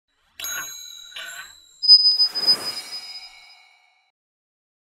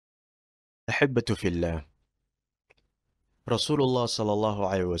Ahibatu fillah. Rasulullah sallallahu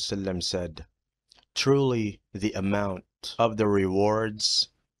alaihi wasallam said, truly the amount of the rewards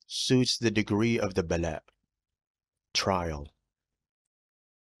suits the degree of the bala, trial.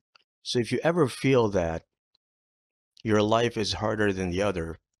 So if you ever feel that your life is harder than the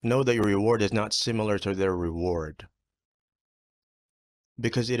other, know that your reward is not similar to their reward,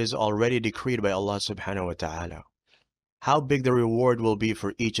 because it is already decreed by Allah subhanahu wa ta'ala how big the reward will be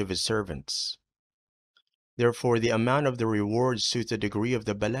for each of his servants. Therefore, the amount of the reward suits the degree of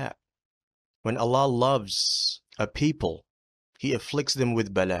the bala. When Allah loves a people, He afflicts them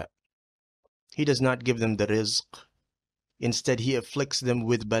with bala. He does not give them the rizq. Instead, He afflicts them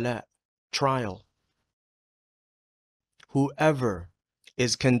with bala, trial. Whoever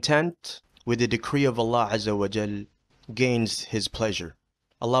is content with the decree of Allah Azza wa Jal gains His pleasure.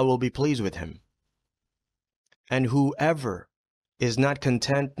 Allah will be pleased with him. And whoever is not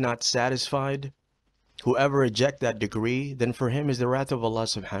content, not satisfied, whoever rejects that degree, then for him is the wrath of Allah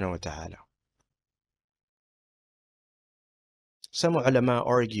subhanahu wa ta'ala. Some ulama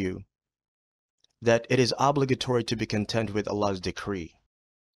argue that it is obligatory to be content with Allah's decree.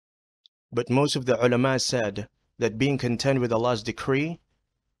 But most of the ulama said that being content with Allah's decree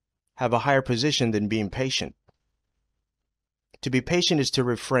have a higher position than being patient. To be patient is to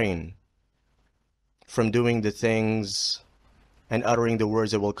refrain from doing the things and uttering the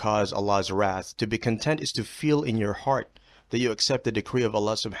words that will cause Allah's wrath. To be content is to feel in your heart that you accept the decree of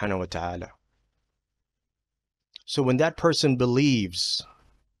Allah subhanahu wa ta'ala. So when that person believes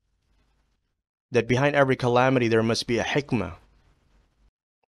that behind every calamity there must be a hikmah,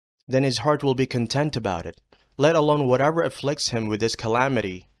 then his heart will be content about it. Let alone whatever afflicts him with this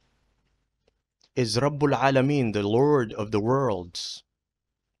calamity is Rabbul Alameen, the Lord of the worlds.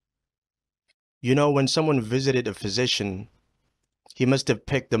 You know, when someone visited a physician, he must have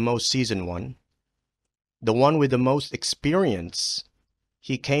picked the most seasoned one, the one with the most experience.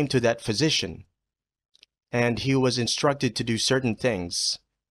 He came to that physician and he was instructed to do certain things.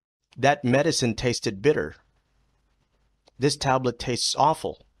 That medicine tasted bitter. This tablet tastes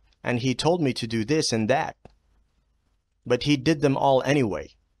awful, and he told me to do this and that. But he did them all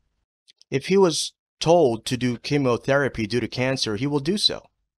anyway. If he was told to do chemotherapy due to cancer, he will do so.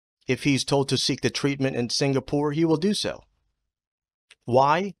 If he's told to seek the treatment in Singapore, he will do so.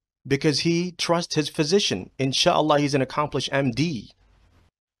 Why? Because he trusts his physician. Inshallah, he's an accomplished MD.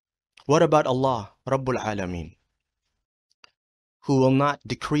 What about Allah, Rabbul Alameen, who will not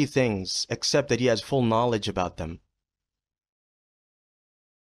decree things except that He has full knowledge about them?